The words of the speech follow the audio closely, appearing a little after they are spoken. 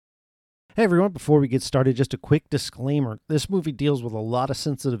Hey everyone, before we get started, just a quick disclaimer. This movie deals with a lot of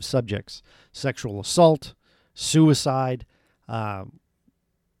sensitive subjects: sexual assault, suicide, animal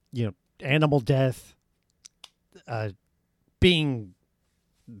death, being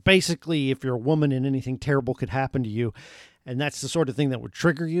basically, if you're a woman and anything terrible could happen to you, and that's the sort of thing that would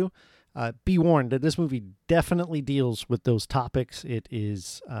trigger you. Be warned that this movie definitely deals with those topics. It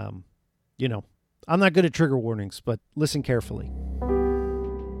is, I'm not good at trigger warnings, but listen carefully.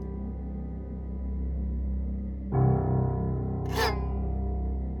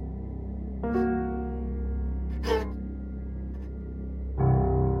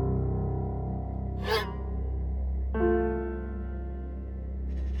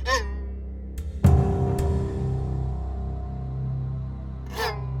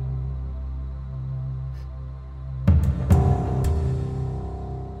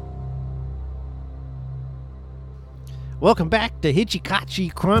 Welcome back to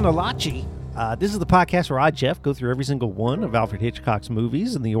Hitchikachi Chronology. This is the podcast where I, Jeff, go through every single one of Alfred Hitchcock's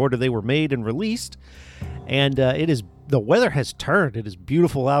movies in the order they were made and released. And the weather has turned. It is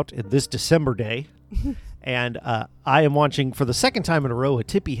beautiful out in this December day. And I am watching for the second time in a row a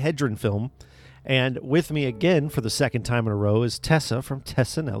Tippi Hedren film. And with me again for the second time in a row is Tessa from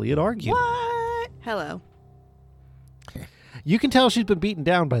Tessa and Elliot Argue. What? Hello. You can tell she's been beaten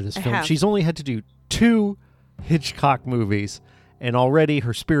down by this film. She's only had to do 2 Hitchcock movies, and already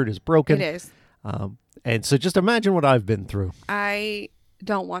her spirit is broken. It is. And so just imagine what I've been through. I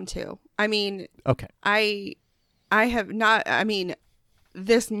don't want to. I mean, okay. I have not. I mean,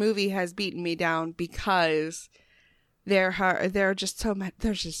 this movie has beaten me down because there are just so much.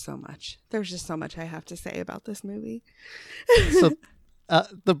 There's just so much. There's just so much I have to say about this movie. So,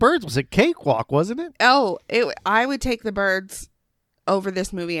 The Birds was a cakewalk, wasn't it? Oh, I would take The Birds over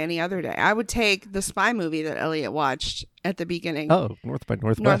this movie any other day. I would take the spy movie that Elliot watched at the beginning. Oh, North by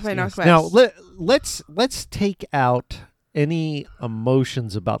Northwest. North by Northwest. Now let's take out any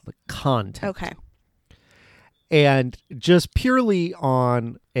emotions about the content. Okay. And just purely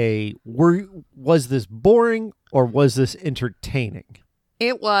on was this boring or was this entertaining?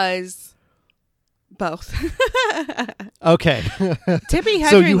 It was both. Okay. Tippi Hedren.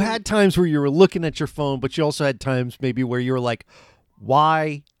 So you had times where you were looking at your phone, but you also had times maybe where you were like,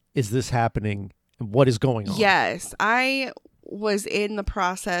 why is this happening? And what is going on? Yes. I was in the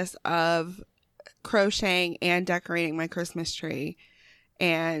process of crocheting and decorating my Christmas tree.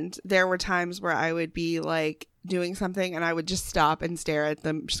 And there were times where I would be like doing something and I would just stop and stare at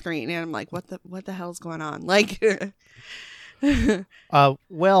the screen. And I'm like, what the hell's going on? Like,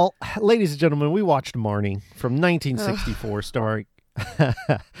 well, ladies and gentlemen, we watched Marnie from 1964 starring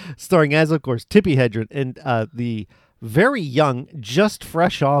as, of course, Tippi Hedren and the very young, just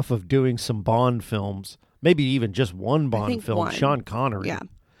fresh off of doing some Bond films, maybe even just one Bond film, Sean Connery. Yeah.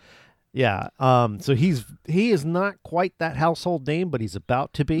 Yeah. So he is not quite that household name, but he's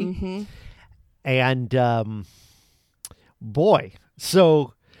about to be. Mm-hmm. And boy,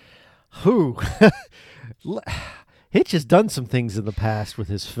 so Hitch has done some things in the past with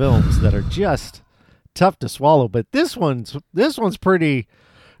his films that are just tough to swallow, but this one's pretty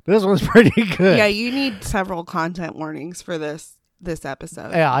good. Yeah, you need several content warnings for this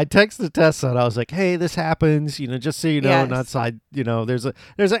episode. Yeah, I texted Tessa and I was like, "Hey, this happens, just so you know, yes. not side, there's an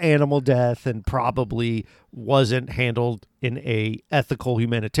animal death and probably wasn't handled in a ethical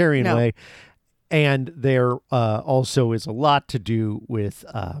humanitarian way." And there also is a lot to do with,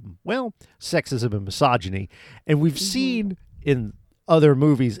 sexism and misogyny. And we've seen in other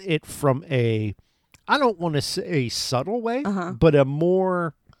movies it from I don't want to say subtle way, but a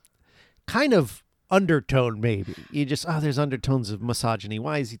more kind of undertone maybe. You just, there's undertones of misogyny.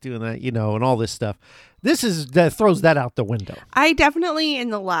 Why is he doing that? And all this stuff. That throws that out the window. I definitely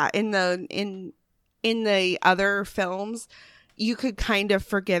in the other films, you could kind of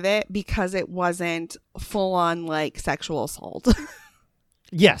forgive it because it wasn't full on like sexual assault.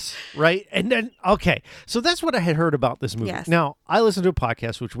 Yes, right. And then, okay, so that's what I had heard about this movie. Yes. Now, I listened to a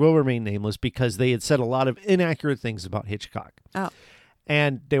podcast, which will remain nameless, because they had said a lot of inaccurate things about Hitchcock. Oh.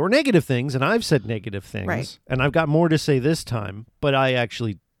 And they were negative things, and I've said negative things. Right. And I've got more to say this time, but I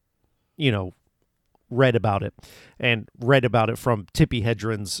actually, read about it from Tippi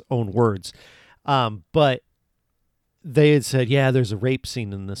Hedren's own words. But they had said, yeah, there's a rape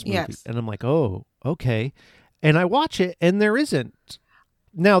scene in this movie. Yes. And I'm like, oh, okay. And I watch it, and there isn't.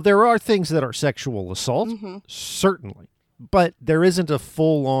 Now, there are things that are sexual assault, certainly, but there isn't a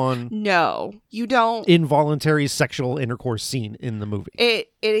full-on... No, you don't... involuntary sexual intercourse scene in the movie. It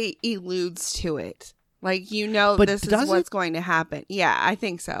alludes to it. Like, but this is what's going to happen. Yeah, I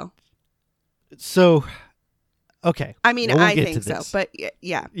think so. So, okay. I mean, we'll I get think to so, this. but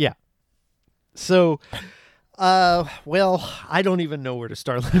yeah. Yeah. So, well, I don't even know where to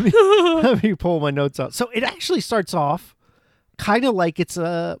start. Let me pull my notes out. So it actually starts off kind of like it's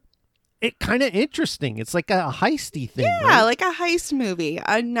kind of interesting. It's like a heisty thing. Yeah, right? like a heist movie.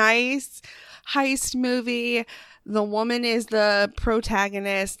 A nice heist movie. The woman is the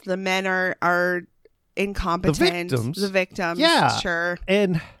protagonist. The men are incompetent. The victims. Yeah. Sure.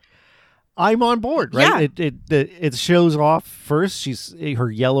 And I'm on board, right? Yeah. It shows off first. She's her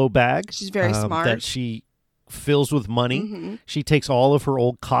yellow bag. She's very smart. That she fills with money. Mm-hmm. She takes all of her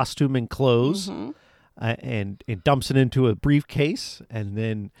old costume and clothes and dumps it into a briefcase. And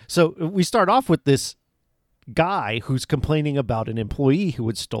then, so we start off with this guy who's complaining about an employee who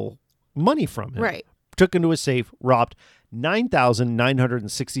had stole money from him. Right. Took into a safe, robbed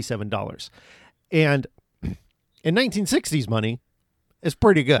 $9,967. And in 1960s money, it's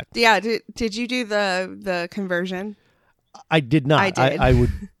pretty good. Yeah. Did you do the conversion? I did not. I did. I would.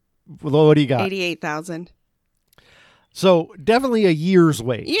 What do you got? 88,000. So definitely a year's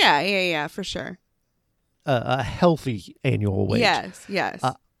wage. Yeah, for sure. A healthy annual wage. Yes.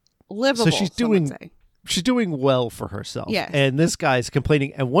 Livable. So she's doing well for herself. Yes. And this guy's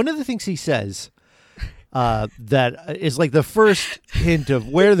complaining. And one of the things he says that is like the first hint of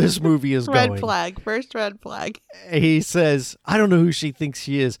where this movie is going. Red flag. First red flag. He says, I don't know who she thinks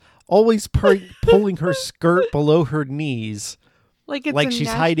she is. Always pulling her skirt below her knees. Like it's like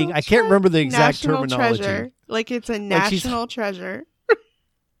she's hiding. I can't remember the exact terminology. Treasure. Like it's a national treasure.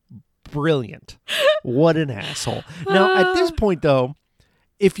 Brilliant. What an asshole. Now, at this point, though,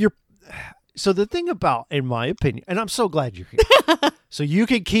 so the thing about, in my opinion, and I'm so glad you're here, so you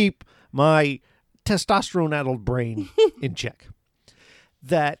can keep my testosterone-addled brain in check,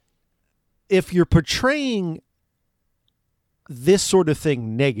 that if you're portraying this sort of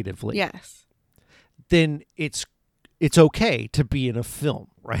thing negatively, yes, then it's okay to be in a film,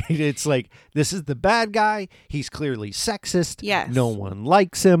 right? It's like, this is the bad guy. He's clearly sexist. Yes. No one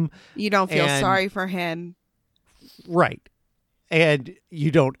likes him. You don't feel sorry for him. Right. And you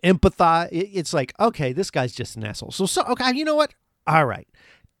don't empathize. It's like, okay, this guy's just an asshole. So okay, you know what? All right.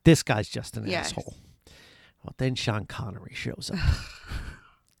 This guy's just an asshole. Well, then Sean Connery shows up.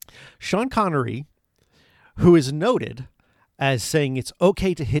 Sean Connery, who is noted as saying it's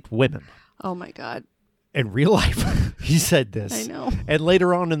okay to hit women. Oh, my God. In real life, he said this. I know. And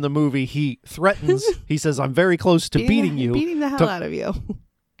later on in the movie, he threatens. He says, I'm very close to beating you. Beating the hell out of you.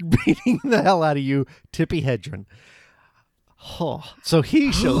 Beating the hell out of you, Tippi Hedren. Oh, so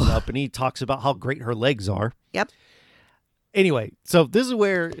he shows up and he talks about how great her legs are. Yep. Anyway, so this is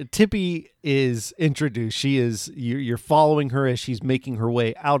where Tippi is introduced. She is, you're following her as she's making her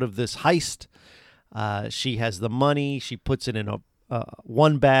way out of this heist. She has the money. She puts it in a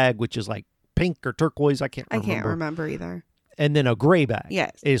one bag, which is like pink or turquoise. I can't remember either. And then a gray bag.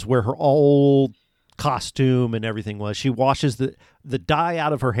 Yes. Is where her old costume and everything was. She washes the dye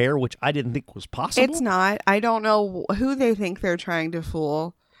out of her hair, which I didn't think was possible. It's not. I don't know who they think they're trying to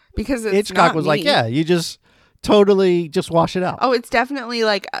fool, because it's Hitchcock not was me. like, yeah, you just totally just wash it out. Oh, it's definitely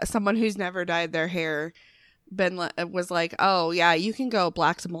like someone who's never dyed their hair was like, oh yeah, you can go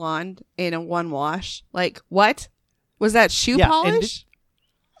black to blonde in a one wash. Like, what was that? Shoe polish?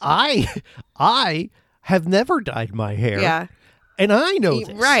 I have never dyed my hair. Yeah. And I know this.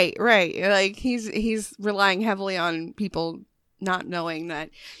 Right. Like he's relying heavily on people not knowing that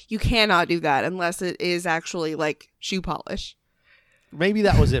you cannot do that unless it is actually like shoe polish. Maybe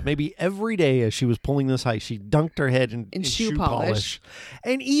that was it. Maybe every day as she was pulling this heist, she dunked her head in shoe polish.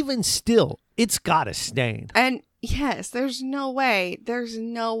 And even still, it's got a stain. And yes, there's no way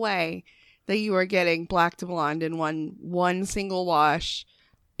that you are getting black to blonde in one single wash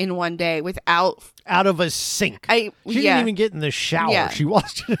in one day without out of a sink. She didn't even get in the shower. Yeah. She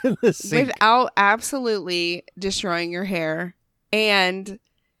washed it in the sink without absolutely destroying your hair and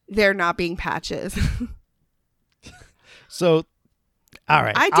there not being patches. So, all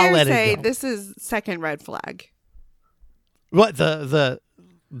right, I I'll dare let say it go. this is second red flag. What the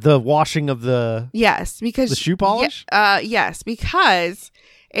washing of the yes, because the shoe polish? Yes, because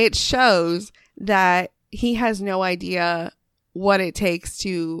it shows that he has no idea what it takes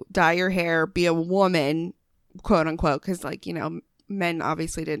to dye your hair, be a woman, quote unquote, because like, you know, men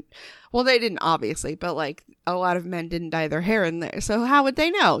obviously didn't. Well, they didn't obviously, but like a lot of men didn't dye their hair in there. So how would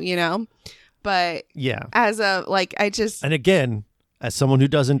they know, you know? But yeah, as a like, and again, as someone who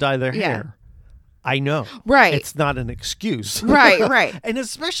doesn't dye their hair, I know. Right. It's not an excuse. Right. And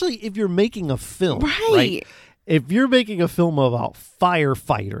especially if you're making a film. Right. If you're making a film about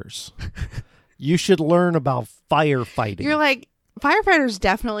firefighters, you should learn about firefighting. You're like, firefighters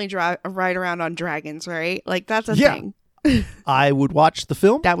definitely ride around on dragons, right? Like, that's a thing. I would watch the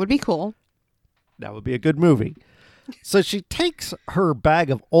film. That would be cool. That would be a good movie. So she takes her bag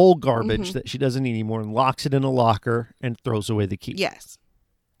of old garbage that she doesn't need anymore and locks it in a locker and throws away the key. Yes.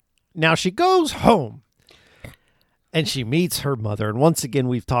 Now she goes home and she meets her mother. And once again,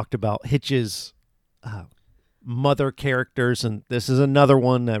 we've talked about Hitch's mother characters. And this is another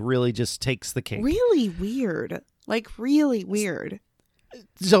one that really just takes the cake. Really weird. Like, really weird.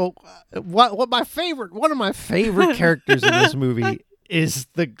 So one of my favorite characters in this movie is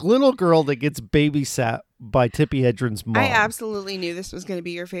the little girl that gets babysat by Tippi Hedren's mom. I absolutely knew this was going to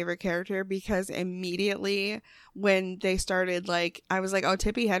be your favorite character because immediately when they started, like, I was like, oh,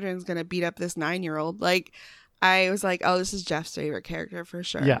 Tippi Hedren's going to beat up this 9-year-old. Like, I was like, oh, this is Jeff's favorite character for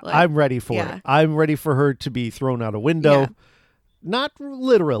sure. Yeah, like, I'm ready for it. I'm ready for her to be thrown out a window. Yeah. Not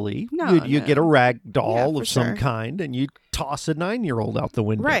literally. No, you get a rag doll of some sure. kind and you toss a 9-year-old out the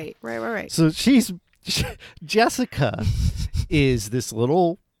window. Right. So Jessica is this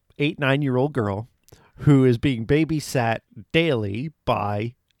little 8-9-year-old girl who is being babysat daily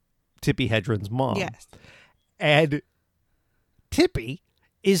by Tippi Hedren's mom. Yes. And Tippi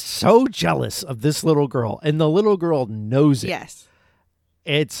is so jealous of this little girl, and the little girl knows it. Yes.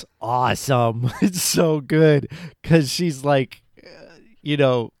 It's awesome. It's so good because she's like,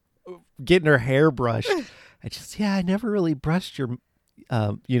 getting her hair brushed. And she's, I never really brushed your,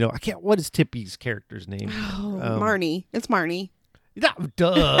 I can't, what is Tippi's character's name? Marnie. It's Marnie.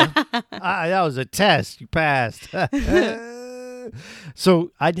 Duh. That was a test. You passed.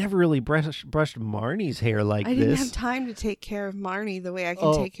 So I never really brushed Marnie's hair like this. I didn't have time to take care of Marnie the way I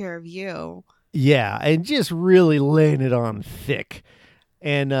can take care of you. Yeah, and just really laying it on thick.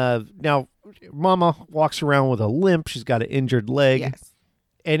 And now Mama walks around with a limp. She's got an injured leg. Yes.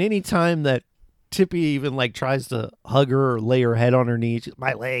 And anytime that Tippi even like tries to hug her or lay her head on her knee, she's,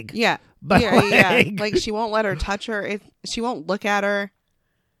 my leg. Yeah. My leg. Like she won't let her touch her. She won't look at her.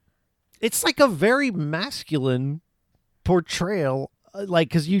 It's like a very masculine portrayal. Like,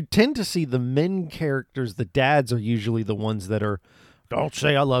 because you tend to see the men characters, the dads are usually the ones that are, don't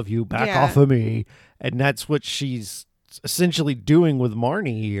say I love you, back off of me. And that's what she's essentially doing with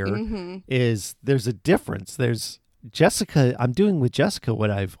Marnie here, is there's a difference. There's Jessica. I'm doing with Jessica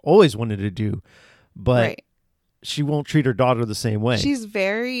what I've always wanted to do, but she won't treat her daughter the same way. She's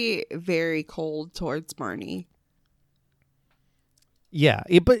very, very cold towards Marnie. Yeah,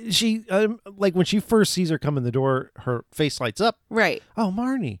 but she, like when she first sees her come in the door, her face lights up. Right. Oh,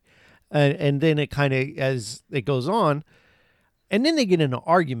 Marnie. And then it kind of, as it goes on, and then they get in an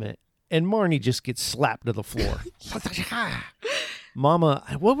argument, and Marnie just gets slapped to the floor. Mama,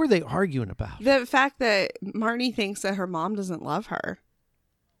 what were they arguing about? The fact that Marnie thinks that her mom doesn't love her.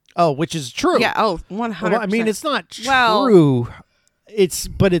 Oh, which is true. Yeah, 100%. Well, I mean, it's not true.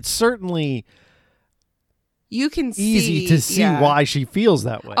 But it's certainly you can easy to see why she feels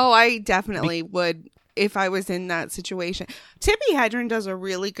that way. Oh, I definitely would if I was in that situation. Tippi Hedren does a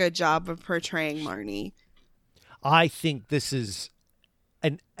really good job of portraying Marnie. I think this is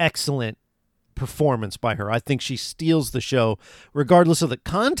an excellent performance by her. I think she steals the show regardless of the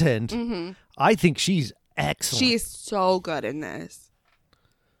content. I think she's excellent. She's so good in this.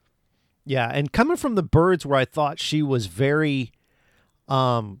 Yeah, and coming from the Birds, where I thought she was very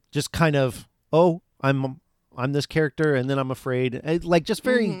just kind of, I'm this character and then I'm afraid, like just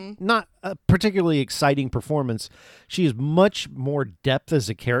very not a particularly exciting performance. She has much more depth as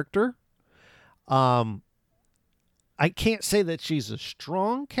a character. I can't say that she's a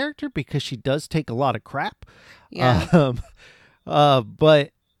strong character because she does take a lot of crap. Yeah.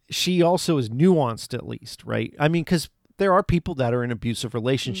 But she also is nuanced, at least, right? I mean, because there are people that are in abusive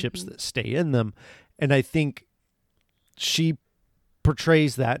relationships that stay in them. And I think she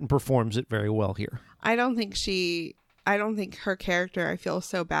portrays that and performs it very well here. I don't think her character, I feel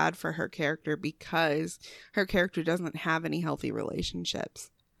so bad for her character because her character doesn't have any healthy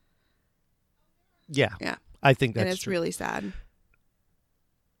relationships. Yeah. I think that's true. And it's really sad.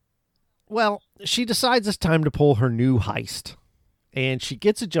 Well, she decides it's time to pull her new heist. And she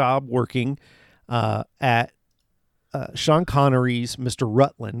gets a job working at Sean Connery's Mr.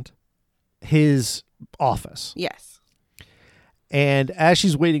 Rutland, his office. Yes. And as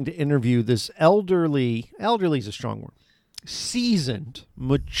she's waiting to interview this elderly is a strong word, seasoned,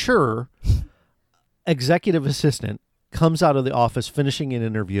 mature executive assistant comes out of the office finishing an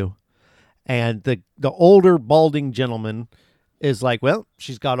interview. And the older balding gentleman is like, well,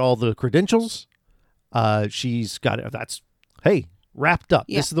 she's got all the credentials. She's got it. Hey, wrapped up.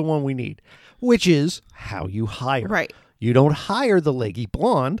 Yeah. This is the one we need, which is how you hire. Right. You don't hire the leggy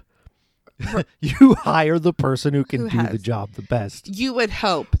blonde. You hire the person who can do the job the best. You would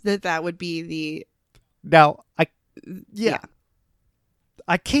hope that would be the. Now,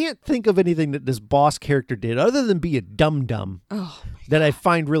 I can't think of anything that this boss character did other than be a dum-dum that I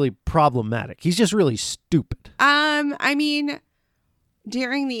find really problematic. He's just really stupid. I mean,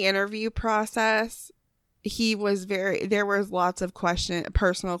 during the interview process, there was lots of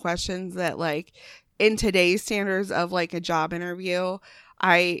personal questions that, like, in today's standards of like a job interview,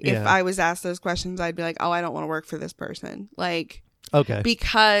 if I was asked those questions, I'd be like, oh, I don't want to work for this person. Like, okay.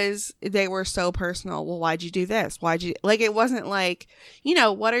 Because they were so personal. Well, why'd you do this? It wasn't like,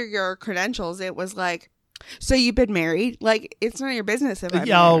 what are your credentials? It was like, so you've been married? Like, it's none of your business if I'm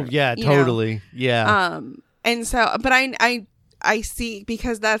married. Oh, yeah, totally. Yeah. And so, but I see,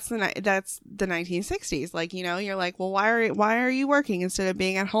 because that's the 1960s. Like, you're like, well, why are you working instead of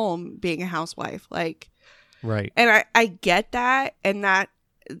being at home, being a housewife? Like, right. And I get that, and that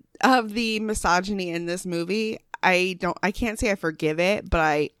of the misogyny in this movie, I can't say I forgive it,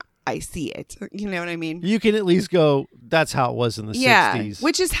 but I see it. You know what I mean? You can at least go, that's how it was in the 60s.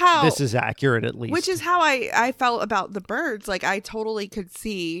 Which is how this is accurate, at least. Which is how I felt about The Birds. Like, I totally could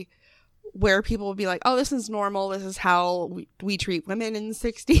see where people would be like, oh, this is normal. This is how we treat women in the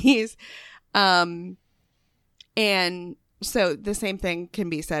 60s. And so the same thing can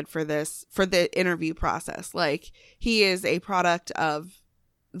be said for the interview process. Like, he is a product of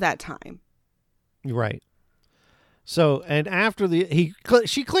that time. Right. So, and after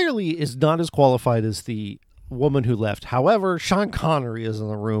she clearly is not as qualified as the woman who left. However, Sean Connery is in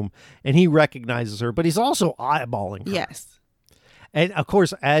the room and he recognizes her, but he's also eyeballing her. Yes. And of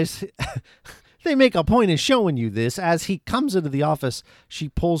course, as they make a point of showing you this, as he comes into the office, she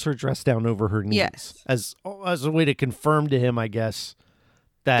pulls her dress down over her knees. Yes. As a way to confirm to him, I guess,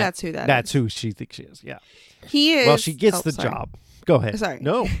 that's who she thinks she is. Yeah. He is. Well, she gets the job. Go ahead. Sorry.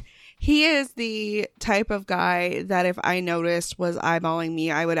 No. He is the type of guy that if I noticed was eyeballing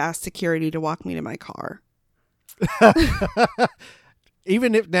me, I would ask security to walk me to my car.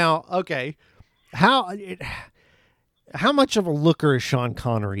 Even if now, okay, how much of a looker is Sean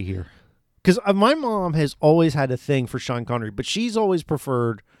Connery here? Because my mom has always had a thing for Sean Connery, but she's always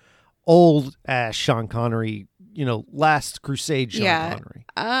preferred old ass Sean Connery, Last Crusade Sean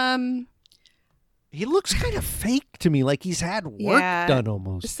Connery. He looks kind of fake to me, like he's had work done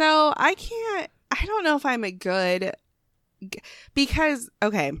almost. So I don't know if I'm a good, because,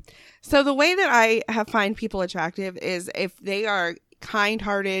 okay, so the way that I find people attractive is if they are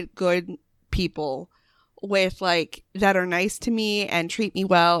kind-hearted, good people with, like, that are nice to me and treat me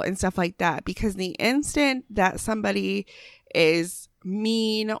well and stuff like that. Because the instant that somebody is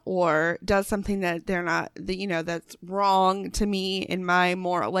mean or does something that they're not, that's wrong to me in my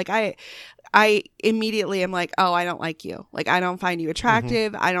moral, like, I immediately am like, oh, I don't like you. Like, I don't find you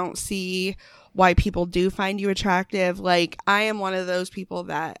attractive. I don't see why people do find you attractive. Like, I am one of those people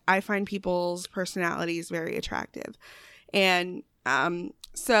that I find people's personalities very attractive. And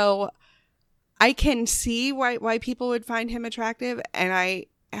so I can see why people would find him attractive. And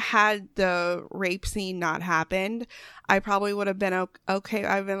had the rape scene not happened, I probably would have been okay.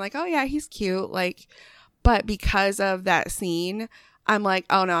 I've been like, oh yeah, he's cute. Like, but because of that scene, I'm like,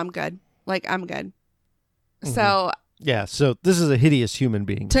 oh no, I'm good. Like, I'm good. Mm-hmm. So yeah, so this is a hideous human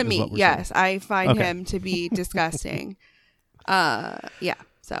being to me. Yes, saying. I find him to be disgusting. Yeah.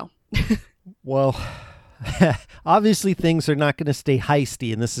 So well, obviously things are not going to stay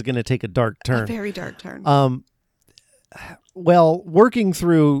heisty, and this is going to take a dark turn. A very dark turn. Well, working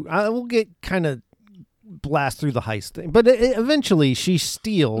through, we'll get kind of blast through the heist thing, but eventually she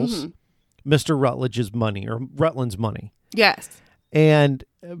steals Mr. Rutledge's money, or Rutland's money. Yes. And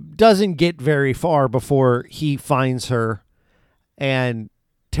doesn't get very far before he finds her and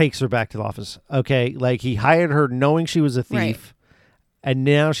takes her back to the office. Okay, like, he hired her knowing she was a thief, right, and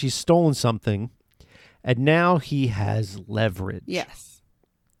now she's stolen something, and now he has leverage. Yes.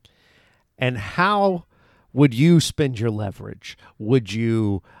 And how would you spend your leverage? Would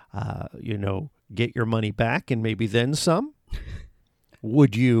you, get your money back and maybe then some?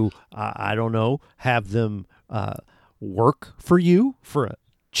 Would you, I don't know, have them work for you for a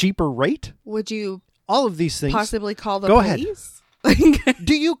cheaper rate? Would you all of these things possibly call the police? Ahead.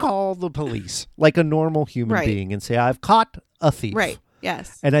 Do you call the police like a normal human being and say, I've caught a thief? Right.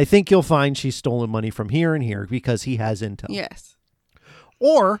 Yes. And I think you'll find she's stolen money from here and here because he has intel. Yes.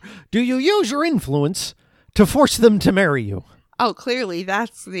 Or do you use your influence to force them to marry you? Oh, clearly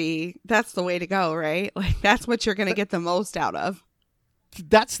that's the way to go, right? Like, that's what you're going to get the most out of.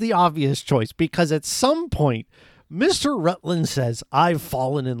 That's the obvious choice, because at some point Mr. Rutland says, I've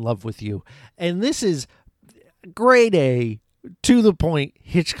fallen in love with you. And this is grade A, to the point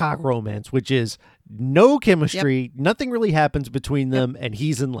Hitchcock romance, which is no chemistry. Yep. Nothing really happens between them, and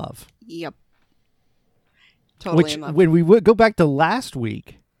he's in love. Yep. Totally Which, in love. when we would go back to last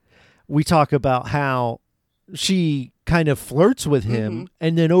week, we talk about how she kind of flirts with him,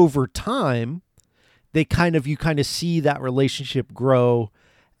 and then over time, you kind of see that relationship grow,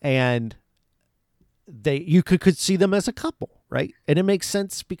 and you could see them as a couple, right? And it makes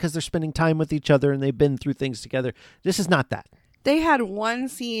sense because they're spending time with each other and they've been through things together. This is not that. They had one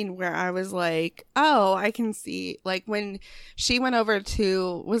scene where I was like, oh, I can see, like when she went over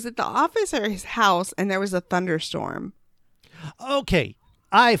to, was it the office or his house, and there was a thunderstorm. Okay,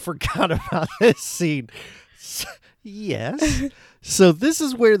 I forgot about this scene. Yes. So this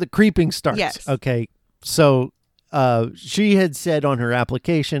is where the creeping starts. Yes. Okay. So she had said on her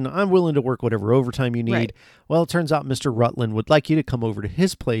application, I'm willing to work whatever overtime you need. Right. Well, it turns out Mr. Rutland would like you to come over to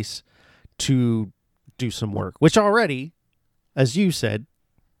his place to do some work, which already, as you said,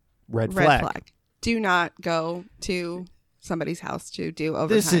 red flag. Do not go to somebody's house to do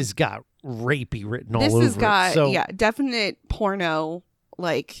overtime. This has got rapey written all over it. This has got, So, definite porno,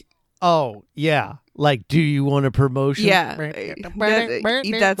 like. Oh, yeah. Like, do you want a promotion? Yeah.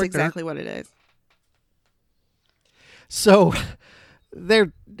 That's exactly what it is. So they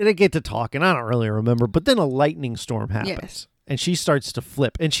get to talking. I don't really remember, but then a lightning storm happens. Yes. And she starts to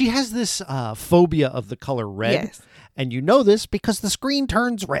flip. And she has this phobia of the color red. Yes. And you know this because the screen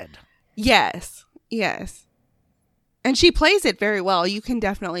turns red. Yes. Yes. And she plays it very well. You can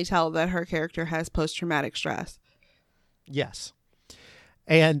definitely tell that her character has post-traumatic stress. Yes.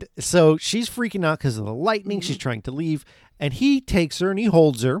 And so she's freaking out because of the lightning. She's trying to leave. And he takes her and he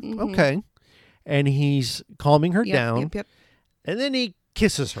holds her. Okay. And he's calming her down. Yep. And then he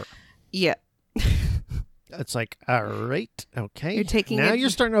kisses her. Yeah. It's like, all right. Okay. You're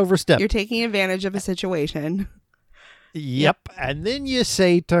starting to overstep. You're taking advantage of a situation. Yep. And then you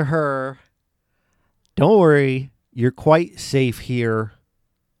say to her, don't worry, you're quite safe here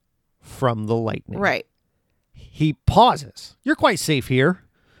from the lightning. Right. He pauses. You're quite safe here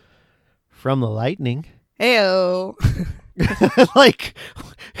from the lightning. Heyo. Like,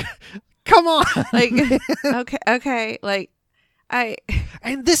 come on. Like, okay. Like,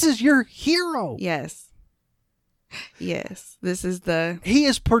 And this is your hero. Yes. This is He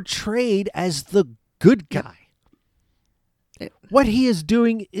is portrayed as the good guy. What he is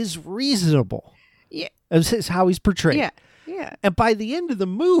doing is reasonable. Yeah. This is how he's portrayed. Yeah. And by the end of the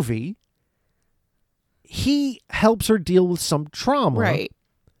movie, he helps her deal with some trauma. Right.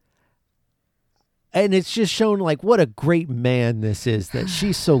 And it's just shown like what a great man this is that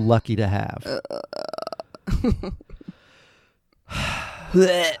she's so lucky to have.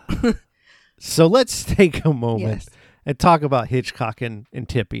 So let's take a moment and talk about Hitchcock and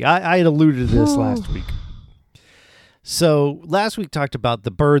Tippy. I had alluded to this last week. So last week talked about the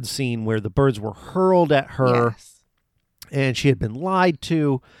bird scene where the birds were hurled at her and she had been lied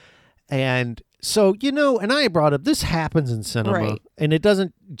to. And so, and I brought up this happens in cinema and it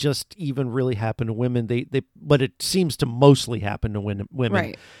doesn't just even really happen to women. But it seems to mostly happen to women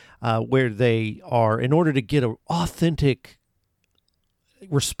where they are, in order to get an authentic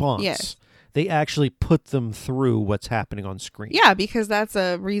response, they actually put them through what's happening on screen. Yeah, because that's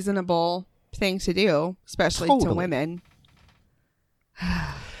a reasonable thing to do, especially to women.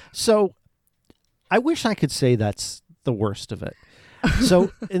 So I wish I could say that's the worst of it.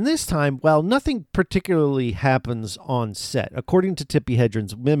 So in this time, while nothing particularly happens on set, according to Tippi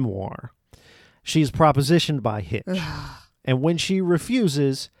Hedren's memoir, she's propositioned by Hitch. And when she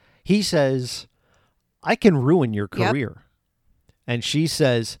refuses, he says, I can ruin your career. And she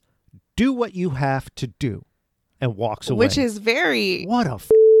says, do what you have to do, and walks away. Which is very... What a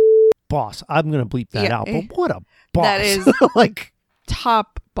boss. I'm going to bleep that out, but what a boss. That is like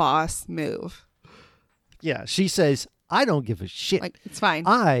top boss move. Yeah, she says, I don't give a shit. Like, it's fine.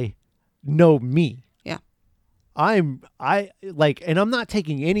 I know me. Yeah. And I'm not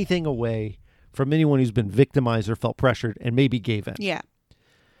taking anything away from anyone who's been victimized or felt pressured and maybe gave in. Yeah.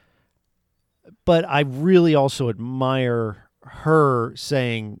 But I really also admire her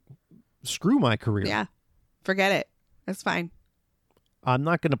saying, screw my career. Yeah. Forget it. That's fine. I'm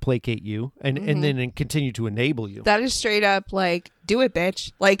not going to placate you and then continue to enable you. That is straight up like, do it,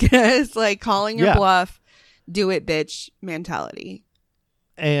 bitch. Like, it's like calling your bluff, do it, bitch mentality.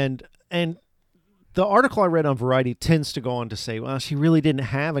 And the article I read on Variety tends to go on to say, well, she really didn't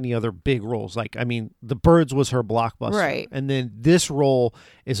have any other big roles. Like, I mean, The Birds was her blockbuster. Right. And then this role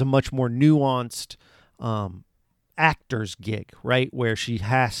is a much more nuanced actor's gig, right? Where she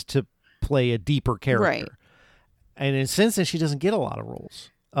has to play a deeper character. Right. And in a sense, she doesn't get a lot of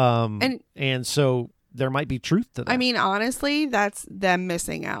roles. And so there might be truth to that. I mean, honestly, that's them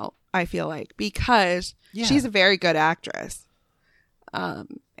missing out, I feel like, because she's a very good actress.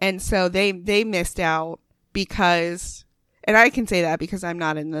 And so they missed out because, and I can say that because I'm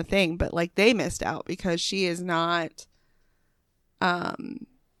not in the thing, but like they missed out because she is not,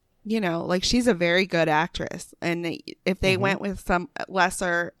 like she's a very good actress. And if they went with some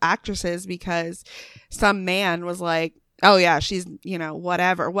lesser actresses because some man was like, oh yeah, she's,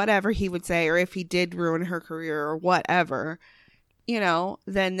 whatever he would say, or if he did ruin her career or whatever,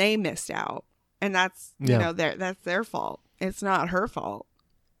 then they missed out. And that's, that's their fault. It's not her fault.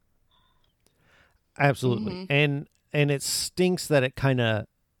 Absolutely. And it stinks that it kind of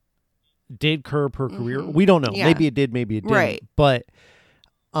did curb her career. We don't know. Yeah. Maybe it did, maybe it didn't. Right. But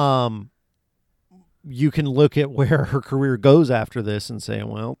you can look at where her career goes after this and say,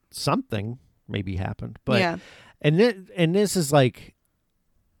 well, something maybe happened. But yeah. And this is like,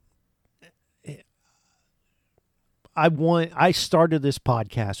 I started this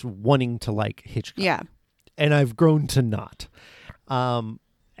podcast wanting to like Hitchcock. Yeah. And I've grown to not.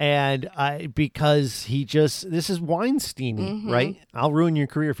 Because this is Weinstein, right? I'll ruin your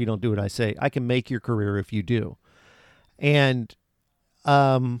career if you don't do what I say. I can make your career if you do. And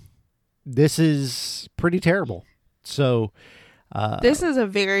this is pretty terrible. So this is a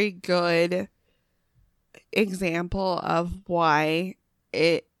very good example of why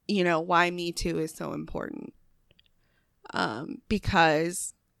why Me Too is so important.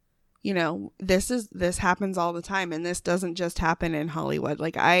 Because this happens all the time, and this doesn't just happen in Hollywood.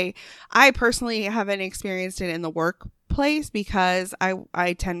 Like I personally haven't experienced it in the workplace because I've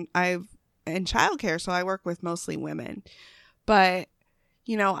in childcare, so I work with mostly women. But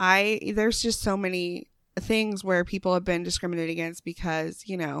there's just so many things where people have been discriminated against because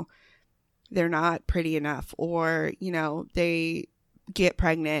they're not pretty enough, or they get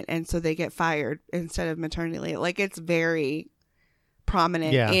pregnant and so they get fired instead of maternity leave. Like it's very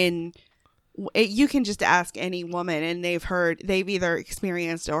prominent you can just ask any woman and they've either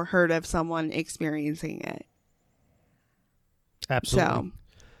experienced or heard of someone experiencing it. Absolutely. So,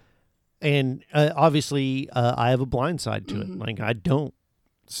 and obviously I have a blind side to it. Like I don't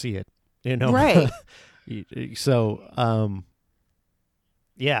see it, right. So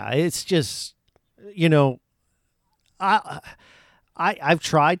it's just I've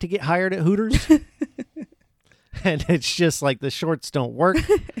tried to get hired at Hooters and it's just like the shorts don't work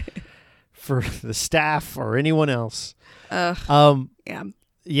for the staff or anyone else.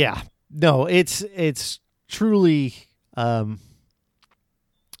 Yeah. No, it's truly the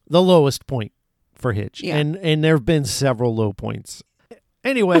lowest point for Hitch. Yeah. And there have been several low points.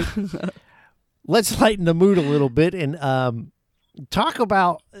 Anyway, let's lighten the mood a little bit and talk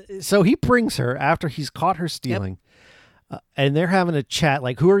about, so he brings her after he's caught her stealing. Yep. And they're having a chat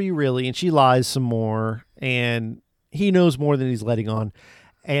like, who are you really? And she lies some more, and he knows more than he's letting on.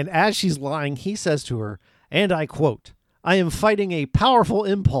 And as she's lying, he says to her, and I quote, "I am fighting a powerful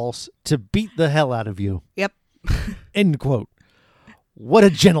impulse to beat the hell out of you." Yep. End quote. What a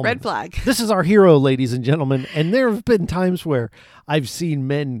gentleman. Red flag. This is our hero, ladies and gentlemen. And there have been times where I've seen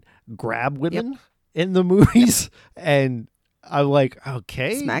men grab women in the movies, and I'm like,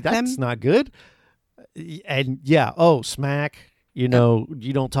 okay, smack that's them. Not good. And smack, you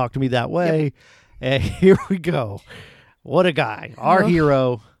don't talk to me that way. Yep. And here we go. What a guy. Our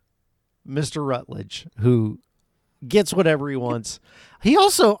hero, Mr. Rutledge, who gets whatever he wants. He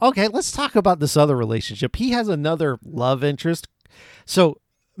also, let's talk about this other relationship. He has another love interest. So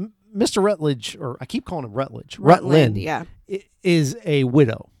Mr. Rutledge, or I keep calling him Rutledge, Rutland, is a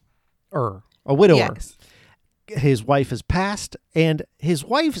widower. Yes. His wife has passed, and his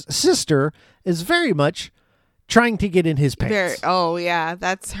wife's sister is very much trying to get in his pants.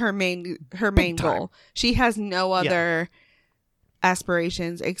 That's her main goal. She has no other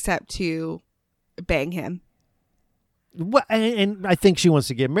aspirations except to bang him. Well, and I think she wants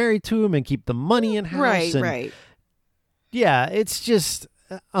to get married to him and keep the money in house. Right. Yeah, it's just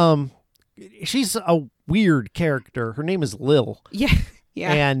she's a weird character. Her name is Lil. Yeah.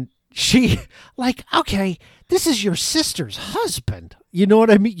 And she this is your sister's husband. You know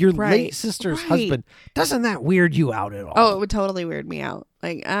what I mean? Your late sister's husband. Doesn't that weird you out at all? Oh, it would totally weird me out.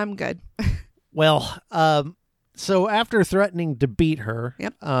 Like, I'm good. Well, so after threatening to beat her,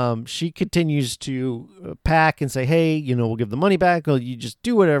 she continues to pack and say, hey, we'll give the money back. Or you just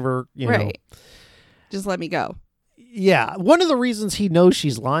do whatever, know. Just let me go. Yeah. One of the reasons he knows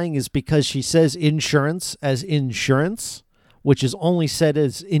she's lying is because she says insurance as insurance, which is only said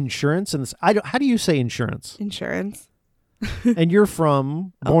as insurance. And how do you say insurance? Insurance. And you're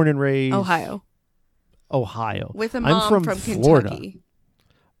from, born and raised? Ohio. With a mom from Florida. Kentucky.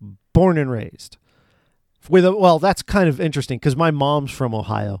 Born and raised. That's kind of interesting because my mom's from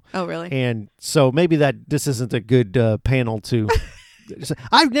Ohio. Oh, really? And so maybe this isn't a good panel to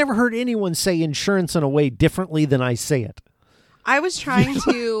I've never heard anyone say insurance in a way differently than I say it. I was trying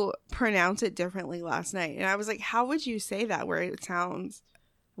to pronounce it differently last night, and I was like, how would you say that where it sounds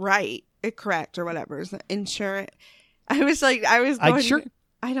right, correct, or whatever? Insurance. I was going,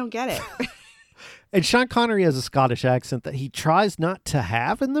 I don't get it. And Sean Connery has a Scottish accent that he tries not to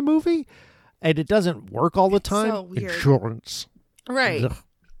have in the movie, and it doesn't work all the time. So weird. Insurance. Right.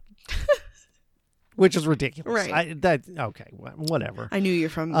 Which is ridiculous. Right. Okay, whatever. I knew you're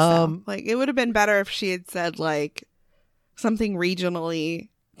from the South. Like, it would have been better if she had said, like, something regionally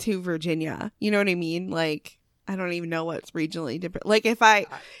to Virginia. You know what I mean? Like, I don't even know what's regionally different. Like, if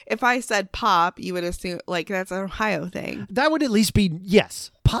I said pop, you would assume, like, that's an Ohio thing. That would at least be, yes.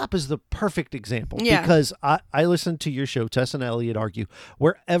 Pop is the perfect example. Yeah. Because I listen to your show, Tess and Elliot Argue,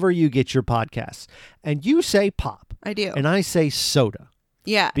 wherever you get your podcasts. And you say pop. I do. And I say soda.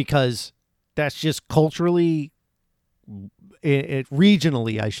 Yeah. Because that's just culturally,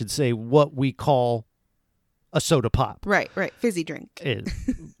 regionally, I should say, what we call a soda pop. Right. Fizzy drink.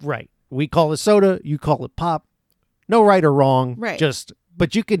 Right. We call it soda. You call it pop. No right or wrong. Right.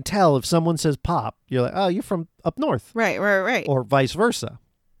 But you can tell if someone says pop, you're like, oh, you're from up north. Right. Or vice versa.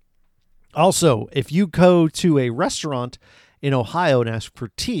 Also, if you go to a restaurant in Ohio and ask for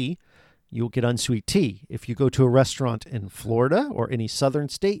tea, you'll get unsweet tea. If you go to a restaurant in Florida or any southern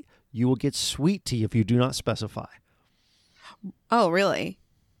state, you will get sweet tea if you do not specify. Oh, really?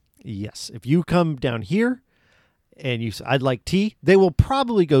 Yes. If you come down here and you say, I'd like tea, they will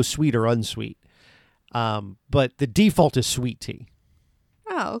probably go sweet or unsweet. But the default is sweet tea.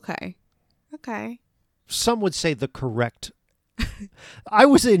 Oh, okay. Okay. Some would say the correct. I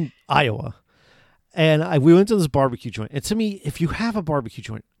was in Iowa and we went to this barbecue joint. And to me, if you have a barbecue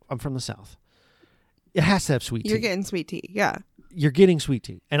joint, I'm from the South, it has to have sweet tea. You're getting sweet tea. Yeah. You're getting sweet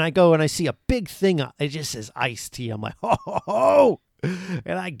tea. And I go and I see a big thing. It just says iced tea. I'm like, oh.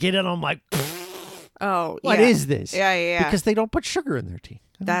 And I get it. I'm like, oh, what is this? Yeah. Because they don't put sugar in their tea.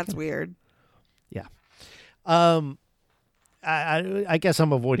 That's weird. Yeah. I guess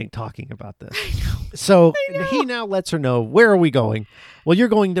I'm avoiding talking about this. I know. So he now lets her know, where are we going? Well, you're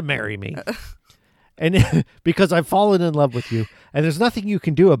going to marry me. And because I've fallen in love with you, and there's nothing you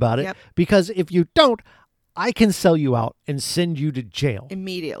can do about it. Yep. Because if you don't, I can sell you out and send you to jail.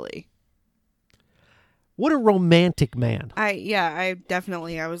 Immediately. What a romantic man. I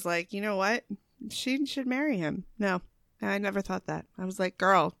was like, you know what? She should marry him. No, I never thought that. I was like,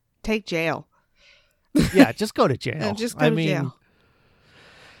 girl, take jail. Yeah, just go to jail. Just go to jail.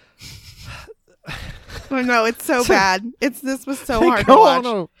 Oh no, it's so bad. This was so hard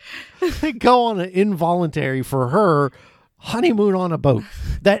to watch. They go on an involuntary, for her, honeymoon on a boat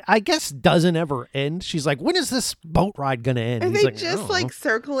that I guess doesn't ever end. She's like, when is this boat ride gonna end? Are He's they like, just like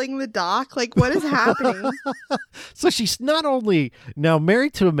circling the dock? Like, what is happening? So she's not only now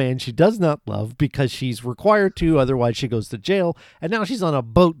married to a man she does not love because she's required to, otherwise she goes to jail, and now she's on a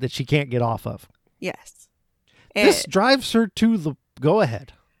boat that she can't get off of. Yes. This drives her to the go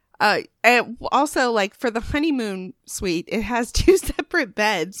ahead. And also, like, for the honeymoon suite, it has 2 separate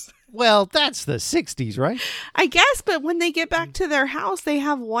beds. Well, that's the 60s, right? I guess, but when they get back to their house, they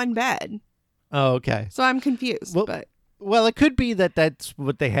have 1 bed. Oh, okay. So I'm confused. Well, it could be that that's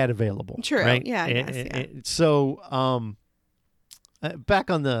what they had available. True. Right? Yeah, I guess, So,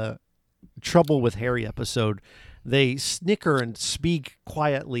 back on the Trouble with Harry episode, they snicker and speak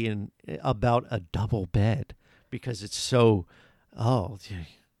quietly about a double bed because it's so,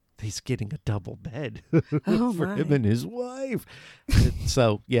 he's getting a double bed for him and his wife.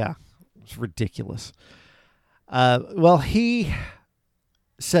 So, yeah, it's ridiculous. Well, he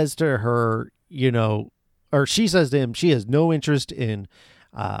says to her, or she says to him, she has no interest in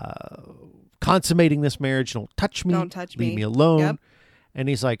consummating this marriage. Don't touch me. Don't touch me. Leave me alone. Yep. And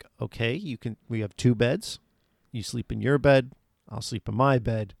he's like, okay, we have 2 beds. You sleep in your bed. I'll sleep in my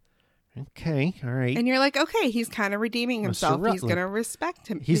bed. Okay, all right. And you're like, okay, he's kind of redeeming himself. He's going to respect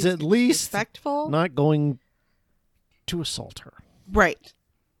him. He's at least respectful. Not going to assault her. Right.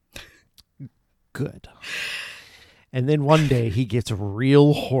 Good. And then one day he gets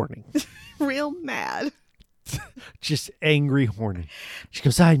real horny. Real mad. Just angry horny. She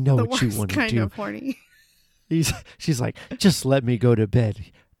goes, I know what you want to do. Kind of horny. She's like, just let me go to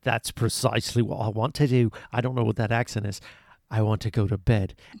bed. That's precisely what I want to do. I don't know what that accent is. I want to go to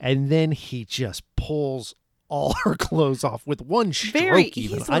bed. And then he just pulls all her clothes off with one stroke. Very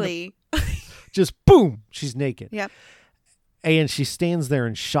even. easily. Just boom, she's naked. Yep. And she stands there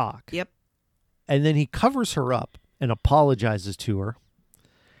in shock. Yep. And then he covers her up and apologizes to her.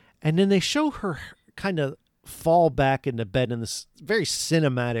 And then they show her kind of fall back into bed in this very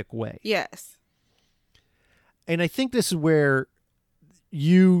cinematic way. Yes. And I think this is where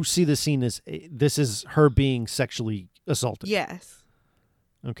you see the scene as this is her being sexually assaulted. Yes.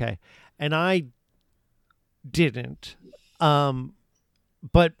 Okay. And I didn't.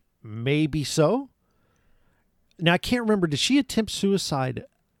 But maybe so. Now I can't remember. Did she attempt suicide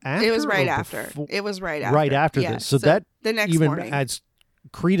after? It was right or after. before? It was right after. Right after Yeah. this. So that the next even morning. adds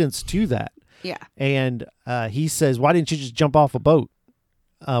credence to that. Yeah. And he says, "Why didn't you just jump off a boat?"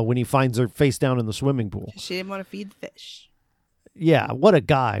 When he finds her face down in the swimming pool. She didn't want to feed the fish. Yeah, what a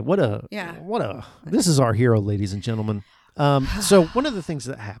guy. Yeah. This is our hero, ladies and gentlemen. So one of the things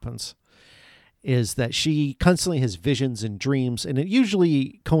that happens is that she constantly has visions and dreams, and it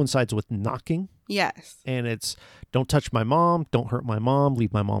usually coincides with knocking. Yes. And it's, don't touch my mom, don't hurt my mom,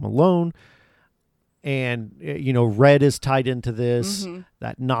 leave my mom alone. And, Red is tied into this,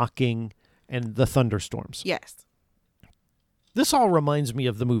 that knocking and the thunderstorms. Yes. This all reminds me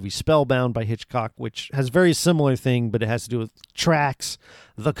of the movie Spellbound by Hitchcock, which has a very similar thing, but it has to do with tracks,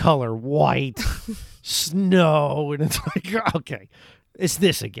 the color white, snow, and it's like, okay, it's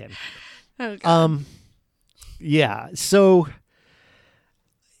this again. Oh, God. Yeah. So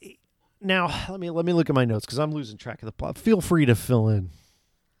now let me look at my notes because I'm losing track of the plot. Feel free to fill in.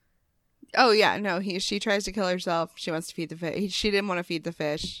 Oh yeah, no. She tries to kill herself. She wants to feed the fish. She didn't want to feed the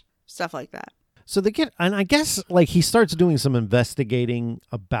fish. Stuff like that. So and I guess like he starts doing some investigating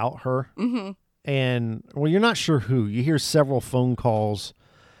about her, and you're not sure who. You hear several phone calls,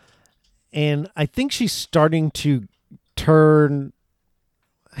 and I think she's starting to turn.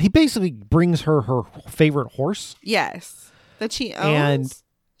 He basically brings her favorite horse. Yes, that she owns. And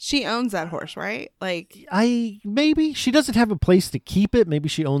she owns that horse, right? Like, maybe she doesn't have a place to keep it. Maybe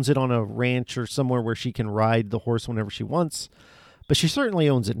she owns it on a ranch or somewhere where she can ride the horse whenever she wants. But she certainly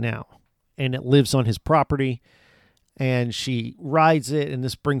owns it now, and it lives on his property. And she rides it, and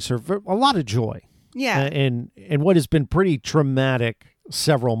this brings her a lot of joy. yeah, And what has been pretty traumatic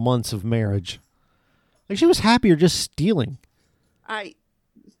several months of marriage. Like she was happier just stealing.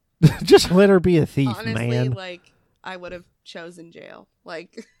 Just let her be a thief, honestly, man. like I would have chosen jail.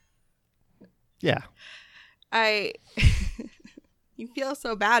 Like, Yeah. you feel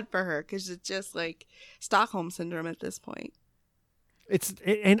so bad for her because it's just like Stockholm syndrome at this point.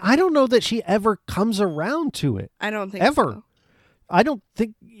 And I don't know that she ever comes around to it. I don't think Ever. so. I don't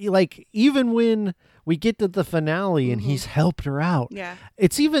think, like, even when we get to the finale and he's helped her out, Yeah,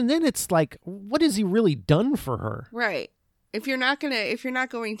 it's even then, it's like, what has he really done for her? right. If you're not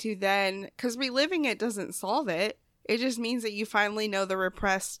going to, then because reliving it doesn't solve it. It just means that you finally know the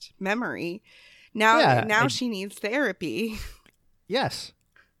repressed memory. Now she needs therapy. Yes,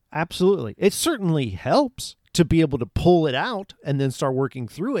 absolutely. It certainly helps to be able to pull it out and then start working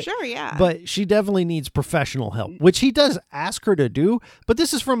through it. Sure, yeah. But she definitely needs professional help, which he does ask her to do. But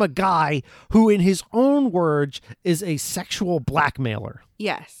this is from a guy who, in his own words, is a sexual blackmailer.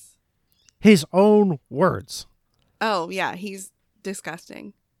 Yes. His own words. Oh, yeah. He's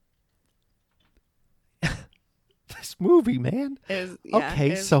disgusting. This movie, man. It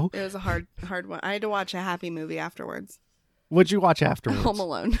was a hard one. I had to watch a happy movie afterwards. What'd you watch afterwards? Home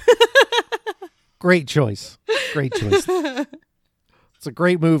Alone. Great choice. Great choice. It's a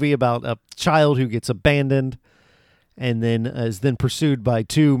great movie about a child who gets abandoned and then is then pursued by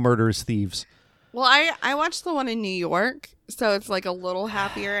two murderous thieves. Well, I watched the one in New York, so it's like a little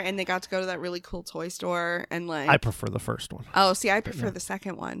happier, and they got to go to that really cool toy store and like. I prefer the first one. Oh, see, I prefer the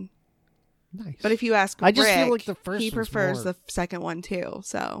second one. Nice. But if you ask I just Rick, feel like the first he one's prefers more- the second one too.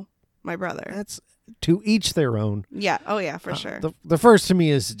 So, my brother. That's to each their own. Yeah. Oh, yeah, for sure. The first to me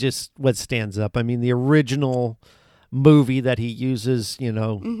is just what stands up. I mean, the original movie that he uses,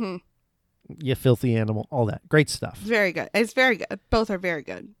 you filthy animal, all that. Great stuff. Very good. It's very good. Both are very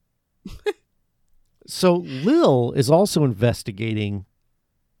good. So Lil is also investigating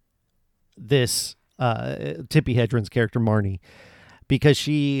this Tippi Hedren's character, Marnie, because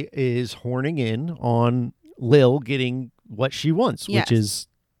she is horning in on Lil getting what she wants, Yes. which is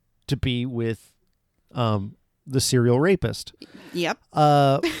to be with the serial rapist. Yep.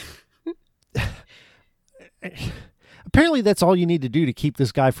 Apparently, that's all you need to do to keep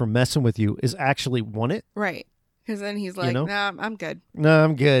this guy from messing with you is actually want it. Right. Because then he's like, "Nah, I'm good." No,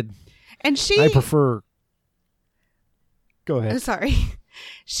 I'm good. And she, I prefer. Go ahead. sorry,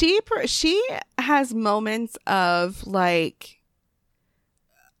 she has moments of like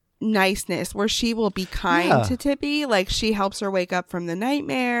niceness where she will be kind Yeah. to Tippi. Like she helps her wake up from the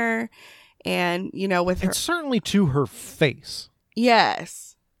nightmare, and with her. And certainly to her face.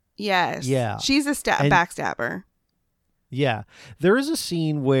 Yes. Yes. Yeah. She's a And- backstabber. Yeah. There is a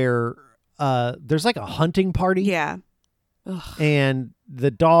scene where there's like a hunting party. Yeah. Ugh. And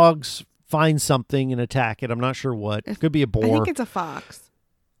the dogs find something and attack it. I'm not sure what. It could be a boar. I think it's a fox.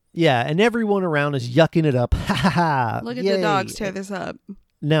 Yeah, and everyone around is yucking it up. Ha ha ha. Look at the dogs tear this up.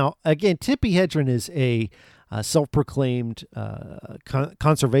 Now, again, Tippi Hedren is a self-proclaimed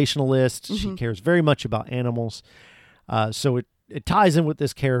conservationalist. Mm-hmm. She cares very much about animals. So it ties in with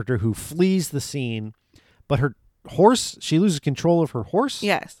this character who flees the scene, but her horse, she loses control of her horse.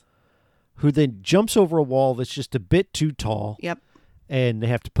 Yes. Who then jumps over a wall that's just a bit too tall. Yep. And they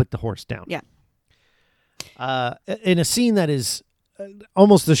have to put the horse down. Yeah. In a scene that is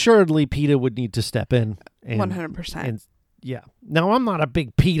almost assuredly PETA would need to step in. 100%. And yeah. Now, I'm not a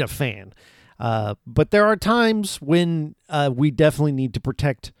big PETA fan, but there are times when we definitely need to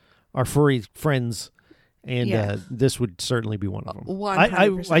protect our furry friends, and this would certainly be one of them.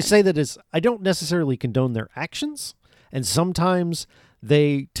 100%. I say that as I don't necessarily condone their actions, and sometimes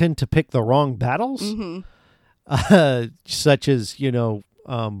they tend to pick the wrong battles, such as,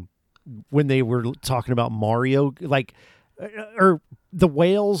 when they were talking about Mario, like, or the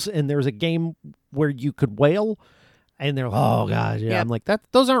whales, and there's a game where you could whale, and they're, oh god, yeah. Yep. I'm like,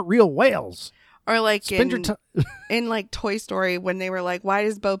 those aren't real whales. Or like in like Toy Story, when they were like, why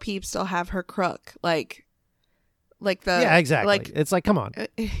does Bo Peep still have her crook? Like yeah, exactly. Like, it's like, come on,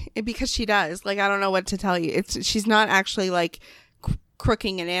 because she does. Like, I don't know what to tell you. She's not actually like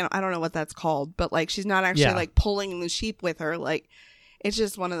crooking an animal. I don't know what that's called, but like she's not actually like pulling the sheep with her. Like, it's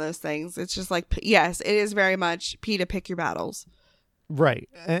just one of those things. It's just like, yes, it is very much PETA, pick your battles. Right.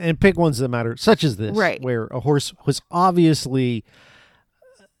 And pick ones that matter, such as this, right, where a horse was obviously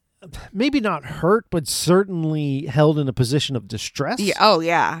maybe not hurt, but certainly held in a position of distress. Yeah. Oh,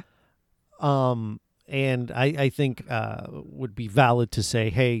 yeah. And I think would be valid to say,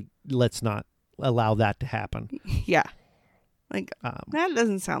 hey, let's not allow that to happen. Yeah. Like, that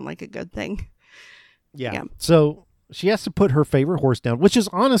doesn't sound like a good thing. Yeah. So she has to put her favorite horse down, which is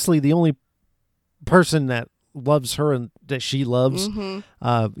honestly the only person that loves her and that she loves,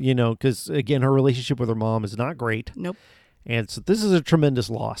 because, again, her relationship with her mom is not great. Nope. And so this is a tremendous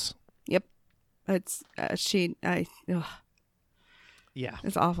loss. Yep. It's, yeah.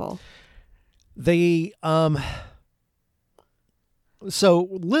 It's awful. They, so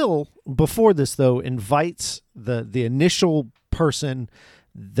Lil, before this, though, invites the initial person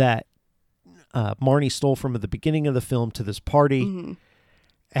that Marnie stole from at the beginning of the film to this party.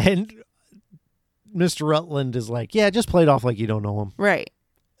 And Mr. Rutland is like, yeah, just play it off like you don't know him. Right.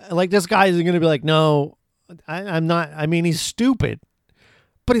 Like, this guy isn't going to be like, no, I'm not. I mean, he's stupid,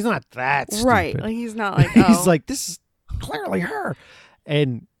 but he's not that stupid. Right. Like, he's not like, he's like, this is clearly her.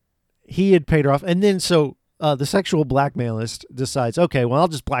 And he had paid her off. And then so the sexual blackmailist decides, okay, well, I'll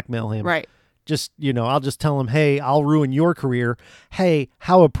just blackmail him. Right. Just, I'll just tell him, hey, I'll ruin your career. Hey,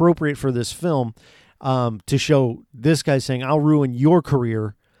 how appropriate for this film to show this guy saying, I'll ruin your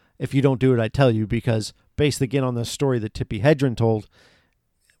career if you don't do what I tell you, because based again on the story that Tippi Hedren told,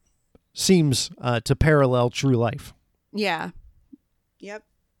 seems to parallel true life. Yeah. Yep.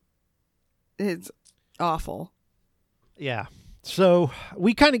 It's awful. Yeah. So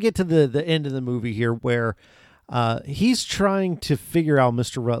we kind of get to the end of the movie here where he's trying to figure out,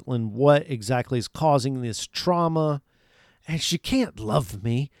 Mr. Rutland, what exactly is causing this trauma. And she can't love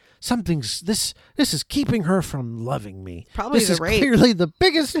me. This is keeping her from loving me. Probably this the is rape. Clearly the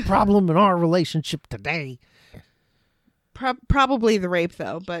biggest problem in our relationship today. Probably the rape,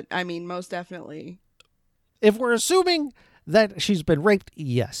 though. But I mean, most definitely. If we're assuming that she's been raped,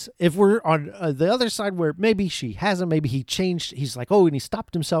 yes. If we're on the other side where maybe she hasn't, maybe he changed. He's like, oh, and he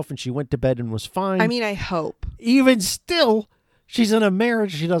stopped himself and she went to bed and was fine. I mean, I hope. Even still, she's in a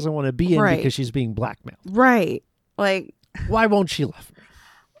marriage she doesn't want to be in right. because she's being blackmailed. Right. Like, why won't she love me?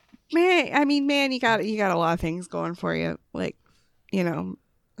 Man, you got a lot of things going for you. Like,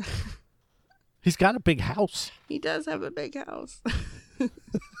 He's got a big house. He does have a big house.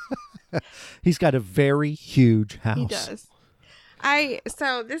 He's got a very huge house. He does.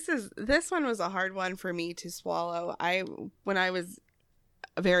 So this one was a hard one for me to swallow. When I was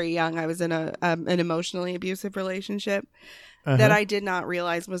very young, I was in an emotionally abusive relationship that I did not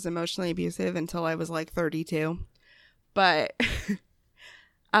realize was emotionally abusive until I was like 32. But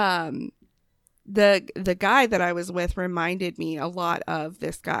the guy that I was with reminded me a lot of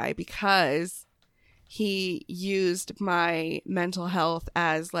this guy because he used my mental health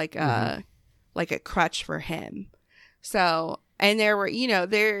as like a crutch for him. So, and there were,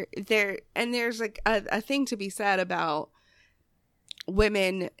 and there's like a thing to be said about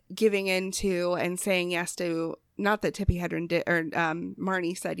women giving into and saying yes to, not that Tippi Hedren did, or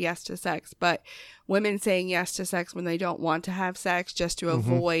Marnie said yes to sex, but women saying yes to sex when they don't want to have sex just to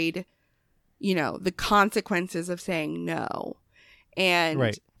avoid, the consequences of saying no. And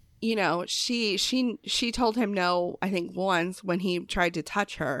right. you know, she told him no, I think once when he tried to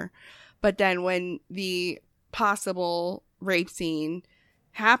touch her. But then when the possible rape scene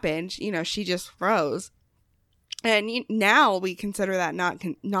happened, you know, she just froze. And now we consider that not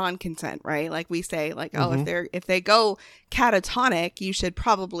non-consent, right? Like we say, like, oh, if they go catatonic, you should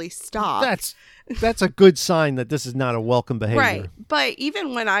probably stop. That's a good sign that this is not a welcome behavior. Right. But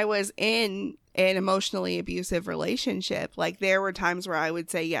even when I was in an emotionally abusive relationship, like there were times where I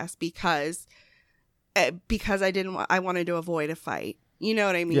would say yes because I wanted to avoid a fight. You know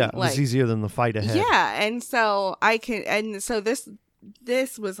what I mean? Yeah, it was easier than the fight ahead. Yeah, and so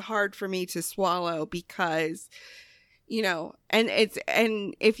this was hard for me to swallow because, you know, and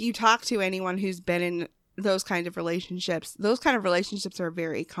if you talk to anyone who's been in those kind of relationships are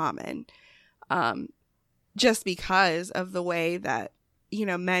very common, just because of the way that, you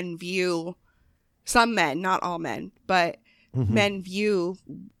know, men view, some men, not all men, but men view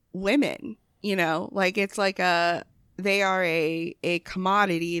women, you know, like it's like they are a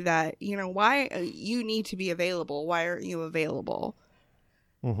commodity that, you know, why you need to be available. Why aren't you available?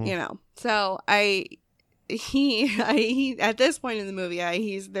 You know, so he at this point in the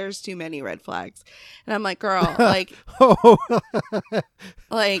movie, there's too many red flags, and I'm like, girl, like,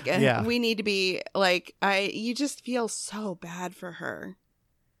 like, yeah. We need to be like, you just feel so bad for her.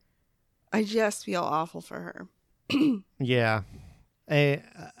 I just feel awful for her. Yeah.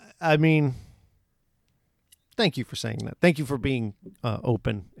 I mean, thank you for saying that. Thank you for being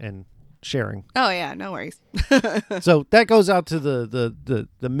open and sharing. Oh yeah, no worries. So that goes out to the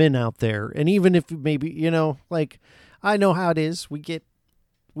men out there, and even if maybe, you know, like, I know how it is. We get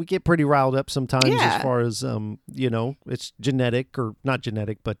pretty riled up sometimes, as far as you know, it's genetic, or not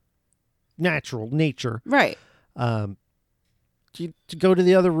genetic, but nature. Right. You go to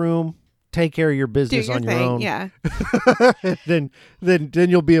the other room, take care of your business on your own. Yeah. then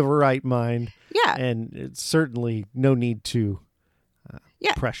you'll be of a right mind. Yeah. And it's certainly no need to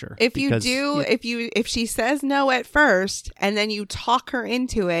pressure. If if she says no at first and then you talk her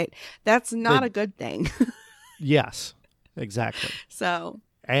into it, that's not a good thing. Yes, exactly. So.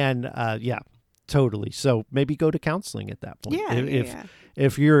 And totally. So maybe go to counseling at that point. Yeah.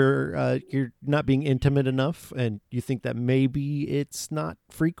 If you're not being intimate enough and you think that maybe it's not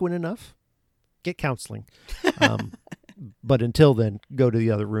frequent enough, get counseling. But until then, go to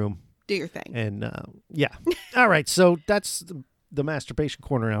the other room. Do your thing. And all right. So that's the masturbation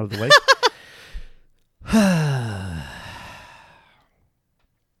corner out of the way.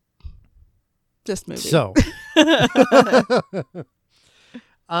 This movie. So,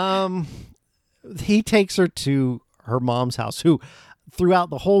 he takes her to her mom's house, who throughout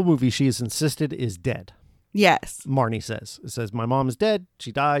the whole movie she has insisted is dead. Yes. Marnie says, my mom is dead.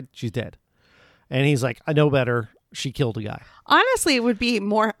 She died. She's dead. And he's like, I know better. She killed a guy. Honestly,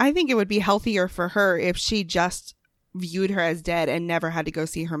 I think it would be healthier for her if she just viewed her as dead and never had to go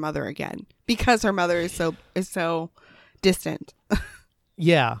see her mother again, because her mother is so distant.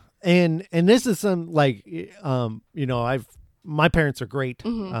 Yeah. And this is some, like, you know, my parents are great.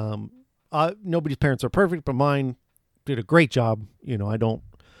 Mm-hmm. Nobody's parents are perfect, but mine did a great job. You know,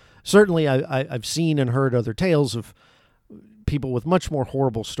 I've seen and heard other tales of people with much more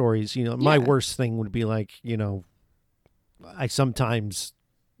horrible stories. You know, my worst thing would be like, you know, I sometimes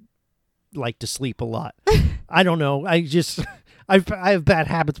like to sleep a lot. I don't know. I have bad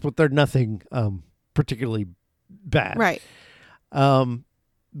habits, but they're nothing particularly bad. Right.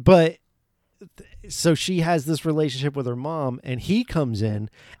 But so she has this relationship with her mom, and he comes in,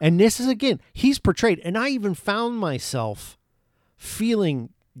 and this is, again, he's portrayed, and I even found myself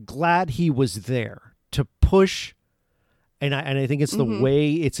feeling glad he was there to push, and I think it's the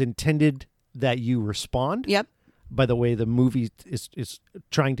way it's intended that you respond. Yep. By the way the movie is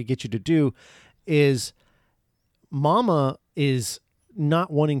trying to get you to do, is Mama is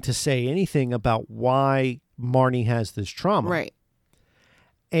not wanting to say anything about why Marnie has this trauma. Right.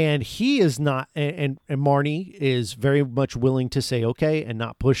 And he is not, and Marnie is very much willing to say okay and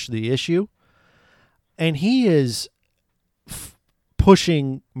not push the issue. And he is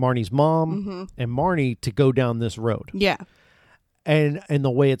pushing Marnie's mom and Marnie to go down this road. Yeah. And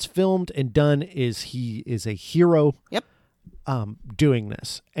the way it's filmed and done is he is a hero. Yep. Doing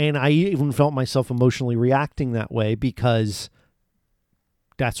this. And I even felt myself emotionally reacting that way because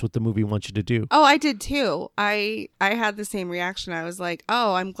that's what the movie wants you to do. Oh, I did too. I had the same reaction. I was like,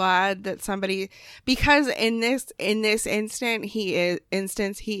 oh, I'm glad that somebody, because in this instant he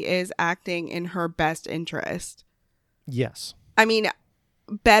is acting in her best interest. Yes. I mean,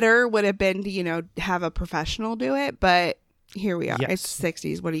 better would have been to, you know, have a professional do it, but here we are. Yes. It's the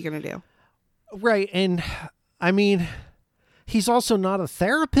 60s. What are you going to do? Right. And I mean, he's also not a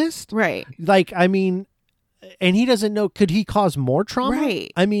therapist. Right. Like, I mean, and he doesn't know, could he cause more trauma?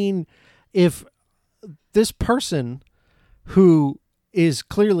 Right. I mean, if this person who is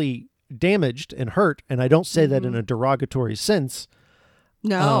clearly damaged and hurt, and I don't say that in a derogatory sense.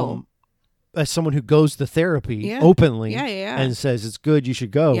 No. As someone who goes to therapy Yeah. openly Yeah. and says it's good, you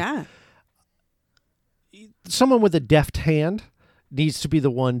should go. Yeah. Someone with a deft hand needs to be the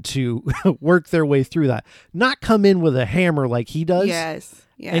one to work their way through that. Not come in with a hammer like he does. Yes.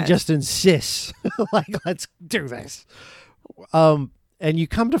 Yes. And just insist, like, let's do this. And you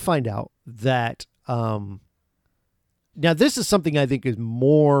come to find out that now this is something I think is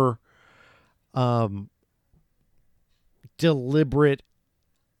more deliberate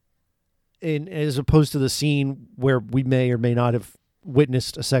in as opposed to the scene where we may or may not have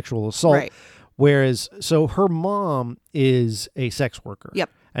witnessed a sexual assault. Right. Whereas, so her mom is a sex worker. Yep.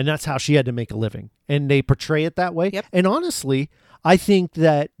 And that's how she had to make a living. And they portray it that way. Yep. And honestly, I think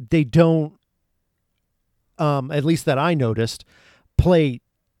that they don't, at least that I noticed,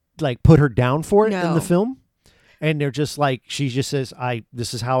 put her down for it in No. the film. And they're just like, she just says,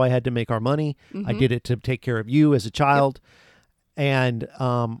 this is how I had to make our money. I did it to take care of you as a child. Yep. And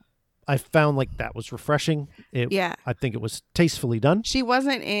I found like that was refreshing. Yeah. I think it was tastefully done. She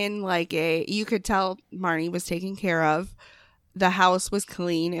wasn't in like you could tell Marnie was taken care of. The house was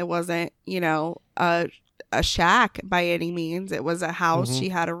clean. It wasn't, a shack by any means. It was a house. She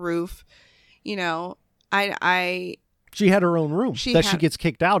had a roof. She had her own room she gets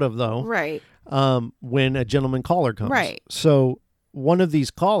kicked out of, though. Right. When a gentleman caller comes. Right. So one of these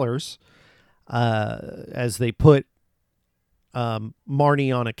callers, as they put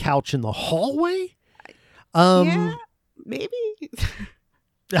Marnie on a couch in the hallway. Yeah, maybe.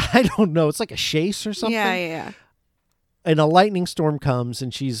 I don't know. It's like a chaise or something. Yeah. And a lightning storm comes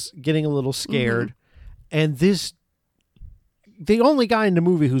and she's getting a little scared. And the only guy in the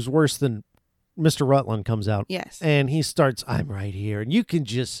movie who's worse than Mr. Rutland comes out. Yes. And he starts, I'm right here. And you can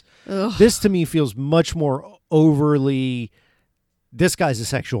just, Ugh. this to me feels much more overly, this guy's a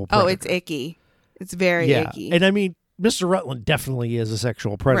sexual predator. Oh, it's icky. It's very icky. And I mean, Mr. Rutland definitely is a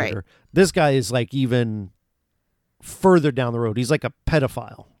sexual predator. Right. This guy is like even further down the road. He's like a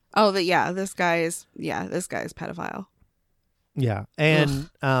pedophile. Oh, this guy is pedophile. Yeah. And,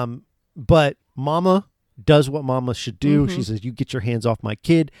 but Mama does what Mama should do. She says, you get your hands off my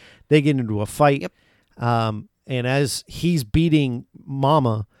kid. They get into a fight. Yep. And as he's beating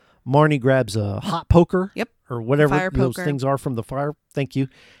Mama, Marnie grabs a hot poker. Yep. Or whatever Fire those poker. things are from the fire. Thank you.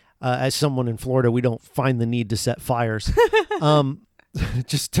 As someone in Florida, we don't find the need to set fires. It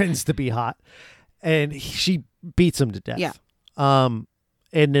just tends to be hot. And she beats him to death. Yeah. And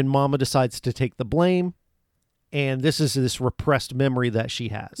then Mama decides to take the blame. And this is this repressed memory that she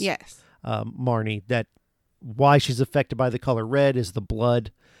has. Yes. Marnie, that why she's affected by the color red is the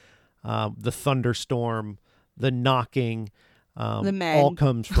blood, the thunderstorm, the knocking. The men. All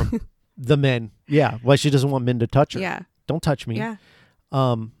comes from the men. Yeah. Why she doesn't want men to touch her. Yeah. Don't touch me. Yeah.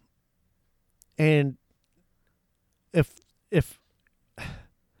 And if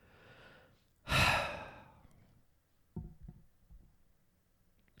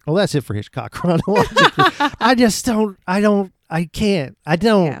well, that's it for Hitchcock chronologically. I can't.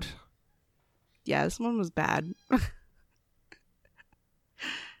 Yeah, this one was bad.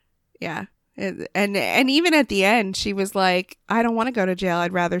 Yeah. And even at the end, she was like, I don't want to go to jail.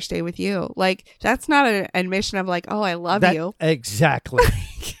 I'd rather stay with you. Like, that's not an admission of like, oh, I love you. Exactly.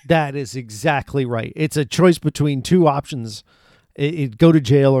 That is exactly right. It's a choice between two options. Go to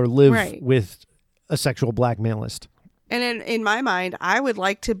jail or live with a sexual blackmailist. And in my mind, I would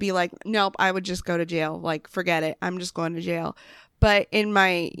like to be like, nope, I would just go to jail. Like, forget it. I'm just going to jail. But in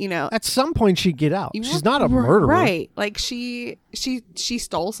my, at some point she'd get out. She's not a murderer. Right. Like she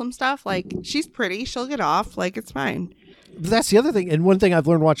stole some stuff. Like, she's pretty. She'll get off. Like, it's fine. But that's the other thing. And one thing I've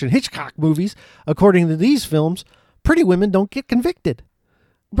learned watching Hitchcock movies, according to these films, pretty women don't get convicted.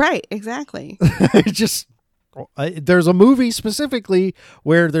 Right. Exactly. Just there's a movie specifically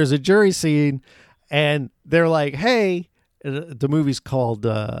where there's a jury scene and they're like, hey, the movie's called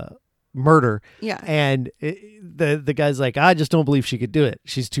Murder. Yeah. And the guy's like, I just don't believe she could do it.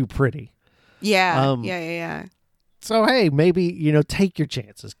 She's too pretty. Yeah. Yeah. So, hey, maybe, take your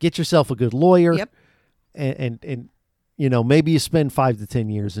chances. Get yourself a good lawyer. Yep. And maybe you spend 5 to 10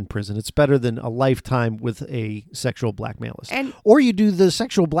 years in prison. It's better than a lifetime with a sexual blackmailist. Or you do the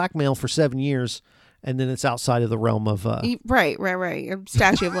sexual blackmail for 7 years, and then it's outside of the realm of... Right.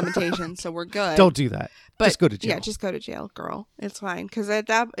 Statute of limitations, so we're good. Don't do that. But, just go to jail. Yeah, just go to jail, girl. It's fine. Because at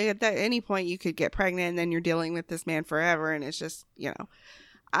any point, you could get pregnant, and then you're dealing with this man forever, and it's just,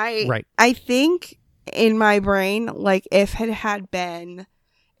 I think in my brain, like if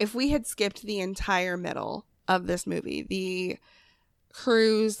we had skipped the entire middle of this movie, the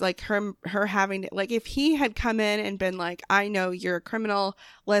cruise, like her having to, like if he had come in and been like, I know you're a criminal,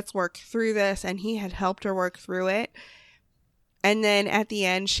 let's work through this, and he had helped her work through it, and then at the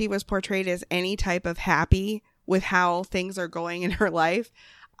end she was portrayed as any type of happy with how things are going in her life.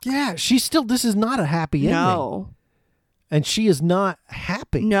 Yeah, this is not a happy ending. No. And she is not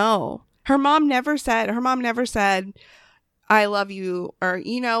happy. No. Her mom never said, I love you, or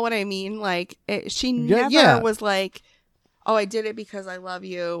you know what I mean? Like, she never was like, oh, I did it because I love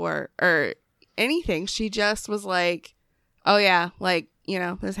you, or anything. She just was like, oh yeah, like, you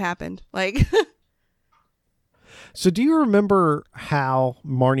know, this happened. Like. So do you remember how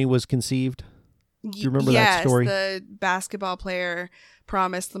Marnie was conceived? Do you remember that story? Yes, the basketball player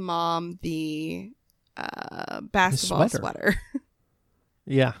promised the mom the basketball sweater.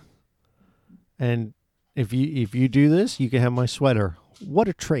 Yeah. And if you do this, you can have my sweater. What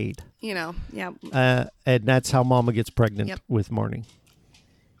a trade. You know, yeah. And that's how Mama gets pregnant with Marnie.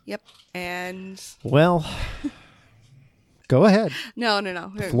 Yep. And well, go ahead. No.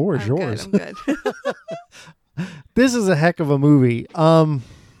 The floor is yours. Good. I'm good. This is a heck of a movie.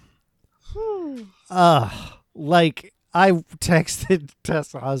 Like I texted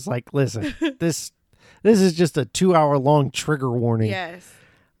Tessa, I was like, listen, this is just a 2-hour long trigger warning. Yes.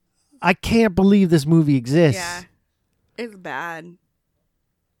 I can't believe this movie exists. Yeah. It's bad.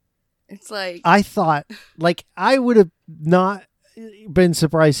 It's like, I thought, like, I would have not been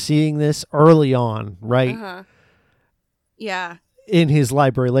surprised seeing this early on, right? Uh-huh. Yeah. In his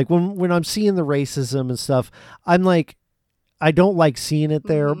library. Like when I'm seeing the racism and stuff, I'm like, I don't like seeing it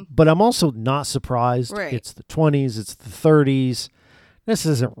there, but I'm also not surprised. Right. It's the 20s, it's the 30s. This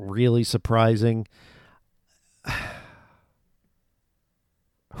isn't really surprising.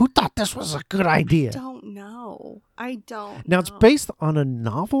 Who thought this was a good idea? I don't know. Now, it's based on a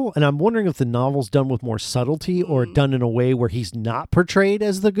novel, and I'm wondering if the novel's done with more subtlety or done in a way where he's not portrayed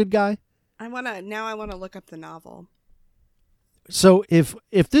as the good guy. I want to look up the novel. So if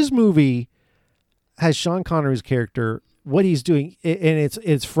this movie has Sean Connery's character, what he's doing, and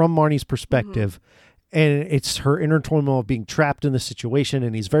it's from Marnie's perspective, and it's her inner turmoil of being trapped in the situation,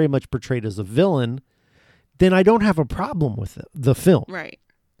 and he's very much portrayed as a villain, then I don't have a problem with the film. Right.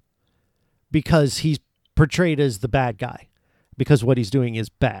 Because he's portrayed as the bad guy, because what he's doing is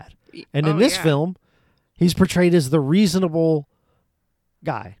bad. And in this film, he's portrayed as the reasonable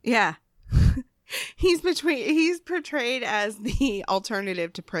guy. Yeah. He's portrayed as the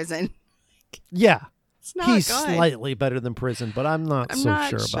alternative to prison. Yeah. It's not he's good. Slightly better than prison, but I'm not sure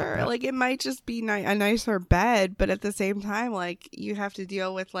about that. Like, it might just be a nicer bed, but at the same time, like, you have to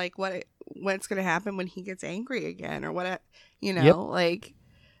deal with like what's going to happen when he gets angry again, or what, you know, like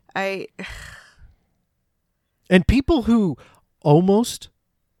and people who almost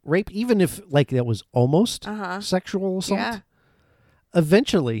rape, even if like that was almost sexual assault,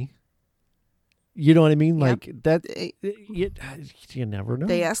 eventually, you know what I mean? Like that, you never know.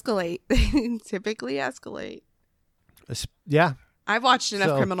 They escalate. They typically escalate. Yeah. I've watched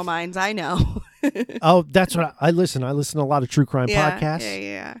enough Criminal Minds. I know. Oh, that's what I listen. I listen to a lot of true crime podcasts.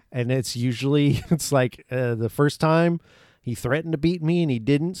 Yeah. And it's usually, it's like the first time he threatened to beat me and he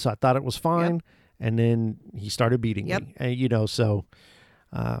didn't. So I thought it was fine. Yep. And then he started beating me. And, you know, so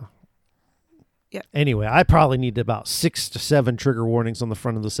anyway, I probably need about 6 to 7 trigger warnings on the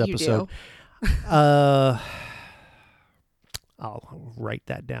front of this episode. You do. I'll write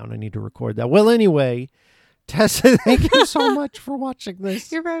that down. I need to record that. Well, anyway, Tessa, thank you so much for watching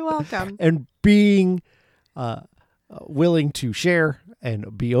this. You're very welcome. And being willing to share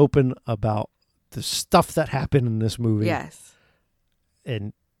and be open about the stuff that happened in this movie. Yes.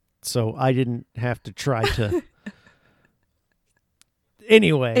 And so I didn't have to try to.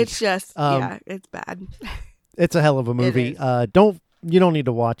 Anyway. It's just, it's bad. It's a hell of a movie. You don't need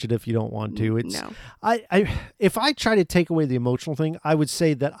to watch it if you don't want to. It's no. If I try to take away the emotional thing, I would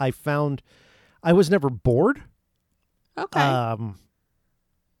say that I was never bored. Okay.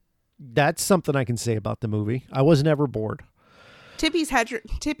 That's something I can say about the movie. I was never bored. Tippi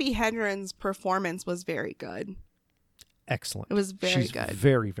Hedren's performance was very good. Excellent. It was very She's good.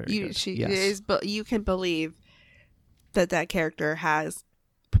 Very, very good. She is, but you can believe that character has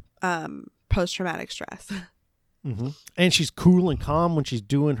post-traumatic stress. Mm-hmm. And she's cool and calm when she's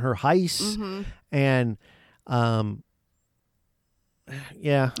doing her heist. Mm-hmm. And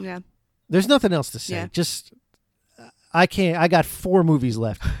there's nothing else to say. Yeah. Just I got 4 movies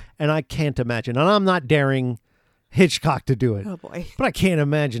left and I can't imagine. And I'm not daring Hitchcock to do it. Oh boy. But I can't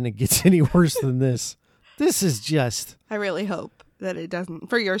imagine it gets any worse than this. This is just, I really hope that it doesn't,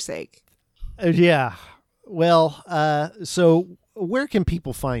 for your sake. Yeah. Well, so where can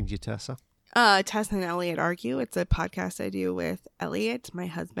people find you, Tessa? Tessa and Elliot Argue. It's a podcast I do with Elliot, my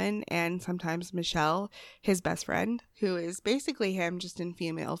husband, and sometimes Michelle, his best friend, who is basically him just in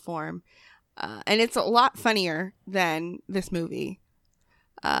female form. And it's a lot funnier than this movie.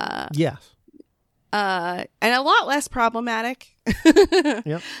 Yes. And a lot less problematic.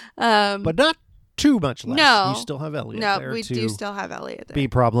 Yep. But not too much less. No. You still have Elliot No, there we to do still have Elliot there. be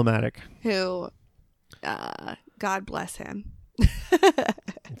problematic. Who, God bless him.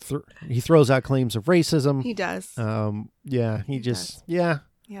 He throws out claims of racism. He does. Yeah, he just does. yeah.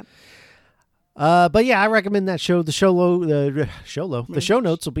 Yep. But yeah, I recommend that show. The show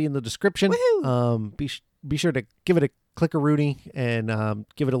notes will be in the description. Woohoo! Be sure to give it a click a Rooney and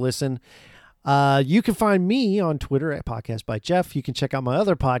give it a listen. You can find me on Twitter at Podcast by Jeff. You can check out my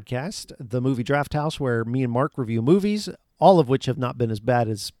other podcast, The Movie Draft House, where me and Mark review movies, all of which have not been as bad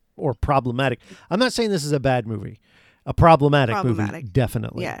as or problematic. I'm not saying this is a bad movie. A problematic movie,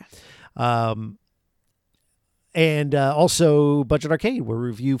 definitely. Yeah. And also Budget Arcade, where we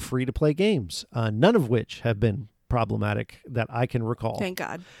review free-to-play games, none of which have been problematic that I can recall. Thank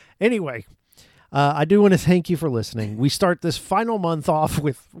God. Anyway, I do want to thank you for listening. We start this final month off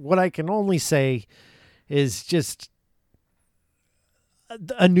with what I can only say is just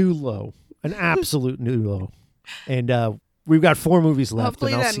a new low, an absolute new low. And we've got 4 movies left.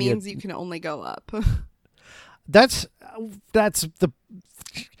 Hopefully and that means you can only go up. That's the...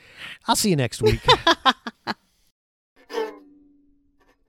 I'll see you next week.